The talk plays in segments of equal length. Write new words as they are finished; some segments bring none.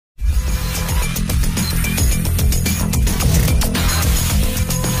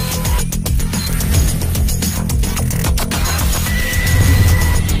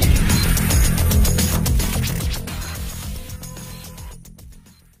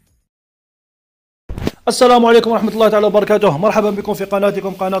السلام عليكم ورحمة الله تعالى وبركاته. مرحبا بكم في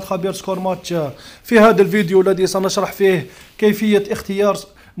قناتكم قناة خبير سكور ماتش. في هذا الفيديو الذي سنشرح فيه كيفية اختيار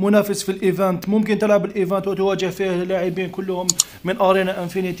منافس في الايفنت. ممكن تلعب الايفنت وتواجه فيه لاعبين كلهم من ارينا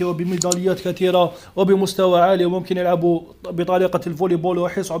انفينيتي وبميداليات كثيرة وبمستوى عالي، وممكن يلعبوا بطريقة الفولي بول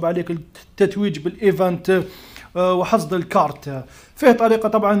ويصعب عليك التتويج بالايفنت وحصد الكارت. فيه طريقة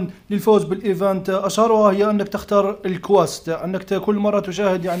طبعا للفوز بالايفنت، اشهرها هي انك تختار الكواست، انك كل مرة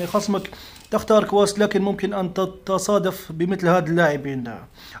تشاهد يعني خصمك تختار كواست، لكن ممكن ان تتصادف بمثل هذا اللاعبين.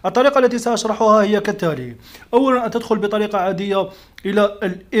 الطريقة التي ساشرحها هي كالتالي: اولا ان تدخل بطريقة عادية الى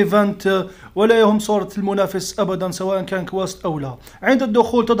الايفنت ولا يهم صورة المنافس ابدا سواء كان كواست او لا. عند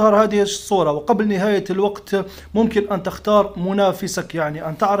الدخول تظهر هذه الصورة، وقبل نهاية الوقت ممكن ان تختار منافسك، يعني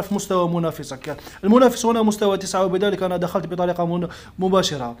ان تعرف مستوى منافسك. المنافس هنا مستوى 9، وبذلك انا دخلت بطريقة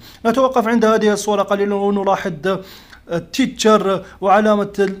مباشرة. نتوقف عند هذه الصورة قليلا ونلاحظ التيتشر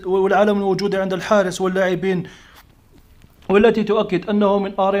والعلامة الموجودة عند الحارس واللاعبين، والتي تؤكد أنه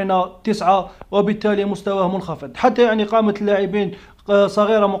من أرينا 9، وبالتالي مستواه منخفض. حتى يعني قامة اللاعبين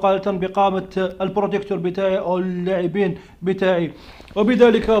صغيرة مقارنة بقامة البروتكتور بتاعي أو اللاعبين بتاعي،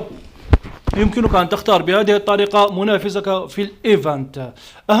 وبذلك يمكنك أن تختار بهذه الطريقة منافسك في الإيفنت.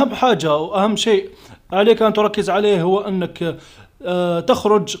 أهم حاجة وأهم شيء عليك أن تركز عليه هو أنك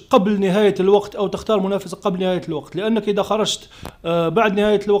تخرج قبل نهاية الوقت، أو تختار منافسك قبل نهاية الوقت، لأنك إذا خرجت بعد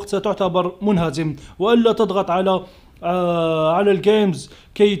نهاية الوقت ستعتبر منهزم، وإلا تضغط على الجيمز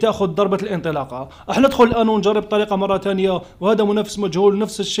كي تأخذ ضربة الانطلاقة. احنا ندخل الآن ونجرب طريقة مرة ثانية، وهذا منافس مجهول.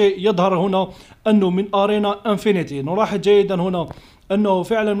 نفس الشيء يظهر هنا أنه من أرينا انفينيتي. نلاحظ جيدا هنا أنه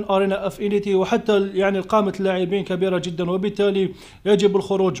فعلا من أرينا انفينيتي، وحتى يعني قامة اللاعبين كبيرة جدا، وبالتالي يجب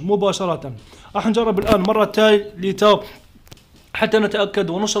الخروج مباشرة. راح نجرب الآن مرة ثالثة حتى نتأكد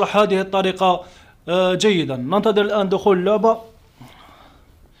ونشرح هذه الطريقة جيدا. ننتظر الآن دخول اللعبة.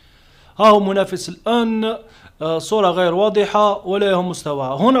 ها هو منافس الآن، صورة غير واضحة ولا يهم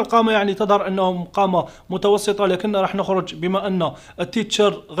مستواها. هنا القامة يعني تظهر أنهم قامة متوسطة، لكن راح نخرج بما أن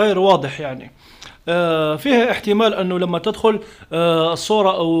التيتشر غير واضح. يعني فيها احتمال أنه لما تدخل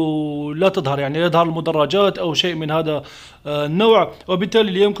الصورة أو لا تظهر، يعني يظهر المدرجات أو شيء من هذا النوع،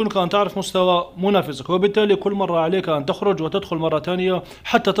 وبالتالي يمكنك أن تعرف مستوى منافسك. وبالتالي كل مرة عليك أن تخرج وتدخل مرة ثانية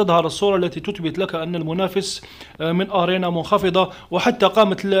حتى تظهر الصورة التي تثبت لك أن المنافس من أرينا منخفضة. وحتى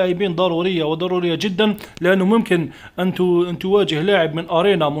قامة اللاعبين ضرورية وضرورية جدا، لأنه ممكن أن تواجه لاعب من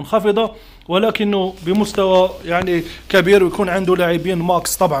أرينا منخفضة ولكنه بمستوى يعني كبير ويكون عنده لاعبين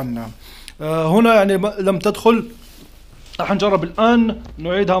ماكس طبعا. هنا يعني لم تدخل. راح نجرب الآن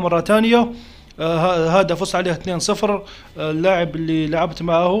نعيدها مرة ثانية. هذا فزت عليه 2-0. اللاعب اللي لعبت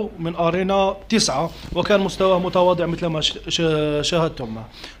معه من أرينا 9، وكان مستواه متواضع مثل ما شاهدتم.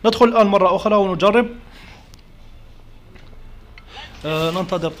 ندخل الآن مرة أخرى ونجرب.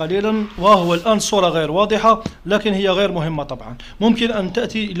 ننتظر قليلا. وهو الآن صورة غير واضحة، لكن هي غير مهمة طبعا. ممكن أن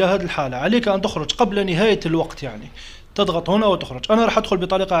تأتي إلى هذه الحالة. عليك أن تخرج قبل نهاية الوقت، يعني تضغط هنا وتخرج. أنا راح أدخل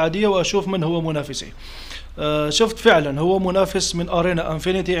بطريقة عادية وأشوف من هو منافسي. شفت فعلا هو منافس من أرينا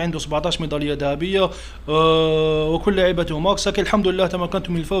انفينيتي، عنده 17 ميدالية ذهبية وكل لعيبته ماكس، لكن الحمد لله تمكنت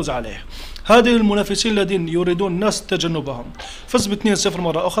من الفوز عليه. هذه المنافسين الذين يريدون الناس تجنبهم. فز ب 2-0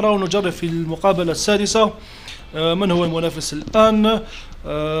 مرة أخرى. ونجرب في المقابلة السادسة من هو المنافس الآن.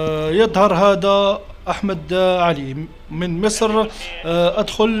 يظهر هذا أحمد علي من مصر.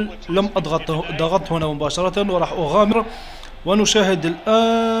 أدخل، لم ضغطت هنا مباشرة وراح أغامر ونشاهد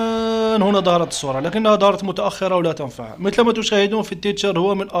الآن. هنا ظهرت الصورة لكنها ظهرت متأخرة ولا تنفع. مثل ما تشاهدون في التيتشر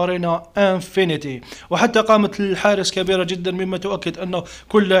هو من أرينا انفينيتي، وحتى قامة الحارس كبيرة جدا، مما تؤكد أن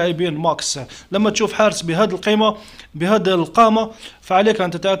كل لاعبين ماكس. لما تشوف حارس بهذه القيمة بهذه القامة فعليك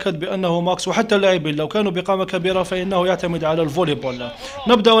أن تتأكد بأنه ماكس. وحتى اللاعبين لو كانوا بقامة كبيرة فإنه يعتمد على الفولي بول.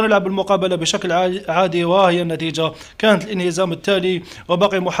 نبدأ ونلعب المقابلة بشكل عادي، وهي النتيجة كانت الانهزام التالي،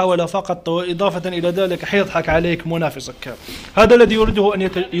 وبقي محاولة فقط. وإضافة إلى ذلك حيضحك عليك منافسك. هذا الذي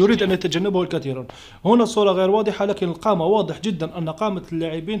يريد أن يتجنبه الكثيرون. هنا الصورة غير واضحة، لكن القامة واضح جدا أن قامة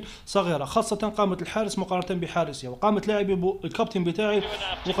اللاعبين صغيرة، خاصة قامة الحارس مقارنة بحارسه، وقامة لاعبي الكابتن بتاعي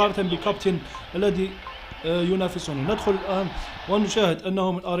مقارنة بالكابتن الذي ينافسني. ندخل الآن ونشاهد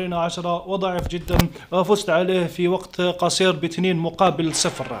أنه من أرينا 10 وضعيف جدا، وفزت عليه في وقت قصير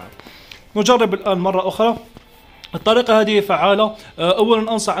ب2-0. نجرب الآن مرة أخرى. الطريقة هذه فعالة.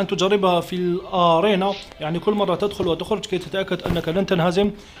 أولا أنصح أن تجربها في الأرينا، يعني كل مرة تدخل وتخرج كي تتأكد أنك لن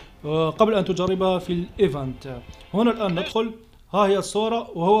تنهزم قبل أن تجربها في الإيفنت. هنا الآن ندخل. ها هي الصورة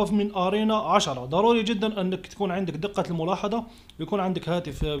وهو من أرينا 10. ضروري جدا أنك تكون عندك دقة الملاحظة، يكون عندك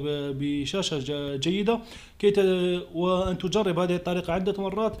هاتف بشاشة جيدة وأن تجرب هذه الطريقة عدة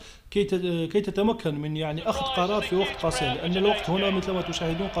مرات كي تتمكن من يعني أخذ قرار في وقت قصير، لأن الوقت هنا مثل ما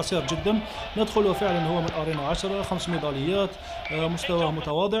تشاهدون قصير جدا. ندخل وفعلا هو من أرينا 10، 5 ميداليات، مستواه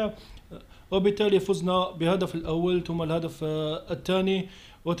متواضع، وبالتالي فزنا بهدف الأول ثم الهدف الثاني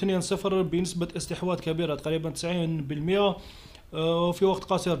و2-0 بنسبة استحواذ كبيرة تقريبا 90% وفي وقت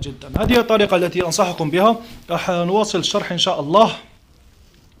قصير جدا. هذه الطريقة التي أنصحكم بها. راح نواصل الشرح إن شاء الله.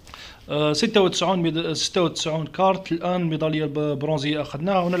 96 كارت الآن، ميدالية برونزية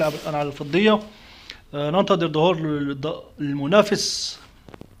أخذناها ونلعب الآن على الفضية. ننتظر ظهور المنافس.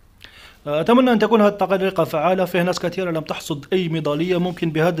 أتمنى أن تكون هذه الطريقة فعالة. فيه ناس كثيرة لم تحصد أي ميدالية، ممكن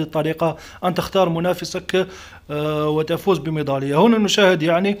بهذه الطريقة أن تختار منافسك وتفوز بميدالية. هنا نشاهد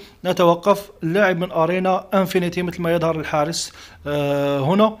يعني نتوقف اللاعب من أرينا انفينيتي مثل ما يظهر الحارس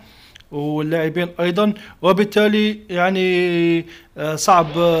هنا واللاعبين أيضا، وبالتالي يعني صعب،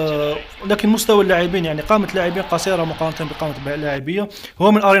 لكن مستوى اللاعبين يعني قامة لاعبين قصيرة مقارنة بقامة لاعبية.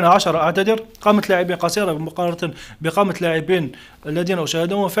 هو من أرينا 10 أعتذر، قامة لاعبين قصيرة مقارنة بقامة لاعبين الذين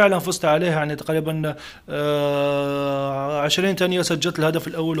أشاهدهم، وفعلا فزت عليها يعني تقريبا 20 ثانية سجلت الهدف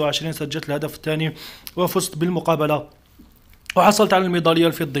الأول و20 سجلت الهدف الثاني وفزت بالمقابلة وحصلت على الميدالية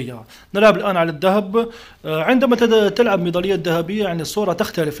الفضية. نلعب الآن على الذهب. عندما تلعب ميدالية ذهبية يعني الصورة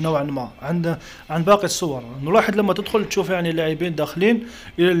تختلف نوعا ما عن باقي الصور. نلاحظ لما تدخل تشوف يعني اللاعبين داخلين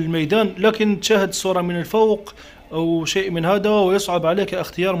إلى الميدان، لكن تشاهد الصورة من الفوق أو شيء من هذا ويصعب عليك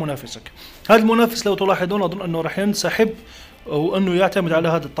اختيار منافسك. هذا المنافس لو تلاحظون أظن أنه راح ينسحب أو أنه يعتمد على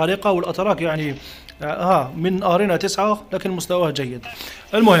هذه الطريقة، والأتراك يعني من أرينا 9 لكن مستواه جيد.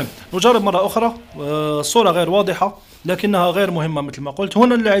 المهم نجرب مرة أخرى. الصورة غير واضحة لكنها غير مهمة مثل ما قلت.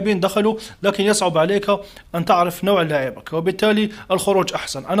 هنا اللاعبين دخلوا لكن يصعب عليك أن تعرف نوع لاعبك، وبالتالي الخروج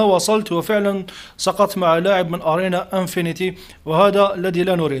أحسن. أنا واصلت وفعلا سقطت مع لاعب من أرينا انفينيتي، وهذا الذي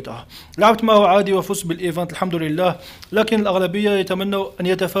لا نريده. لعبت معه عادي وفزت بالإيفنت الحمد لله، لكن الأغلبية يتمنوا أن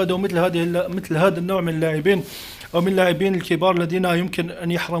يتفادوا مثل هذا النوع من اللاعبين أو من اللاعبين الكبار الذين يمكن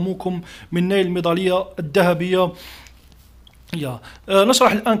أن يحرموكم من نيل الميدالية الذهبية.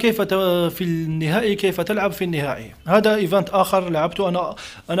 نشرح الآن كيف في النهائي كيف تلعب في النهائي. هذا إيفنت آخر لعبته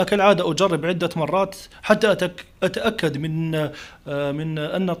أنا كالعادة أجرب عدة مرات حتى أتأكد من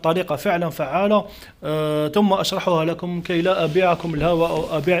أن الطريقة فعلا فعالة، ثم أشرحها لكم كي لا أبيعكم الهوى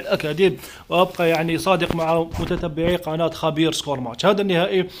أو أبيع الأكاذيب، وأبقى يعني صادق مع متتبعي قناة خبير سكور ماتش. هذا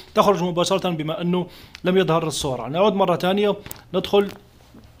النهائي تخرج مباشرة بما أنه لم يظهر الصورة. نعود مرة ثانية، ندخل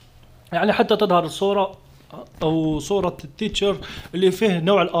يعني حتى تظهر الصورة أو صورة التيتشر اللي فيه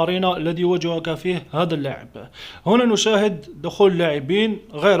نوع الأرينا الذي وجهك فيه هذا اللاعب. هنا نشاهد دخول لاعبين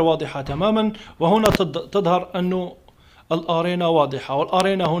غير واضحة تماما، وهنا تظهر أنه الأرينا واضحة،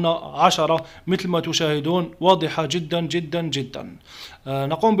 والأرينا هنا 10 مثل ما تشاهدون واضحة جدا جدا جدا.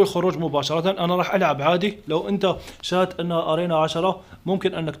 نقوم بالخروج مباشرة. أنا راح ألعب عادي. لو أنت شاهدت أن أرينا 10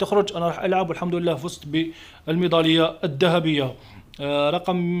 ممكن أنك تخرج. أنا راح ألعب والحمد لله فزت بالميدالية الذهبية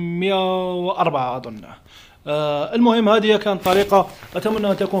رقم 104 أظن. المهم هذه كانت طريقة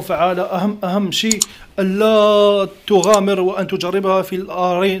أتمنى أن تكون فعالة. أهم شيء ألا تغامر وأن تجربها في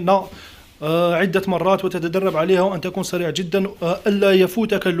الأرينا عدة مرات وتتدرب عليها، وأن تكون سريع جدا، ألا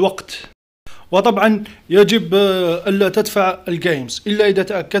يفوتك الوقت. وطبعا يجب ألا تدفع الجيمز إلا إذا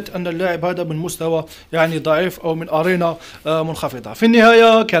تأكدت أن اللاعب هذا من مستوى يعني ضعيف أو من أرينا منخفضة. في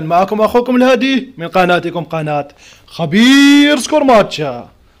النهاية كان معكم أخوكم الهادي من قناتكم قناة خبير سكور ماتش.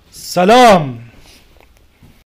 سلام.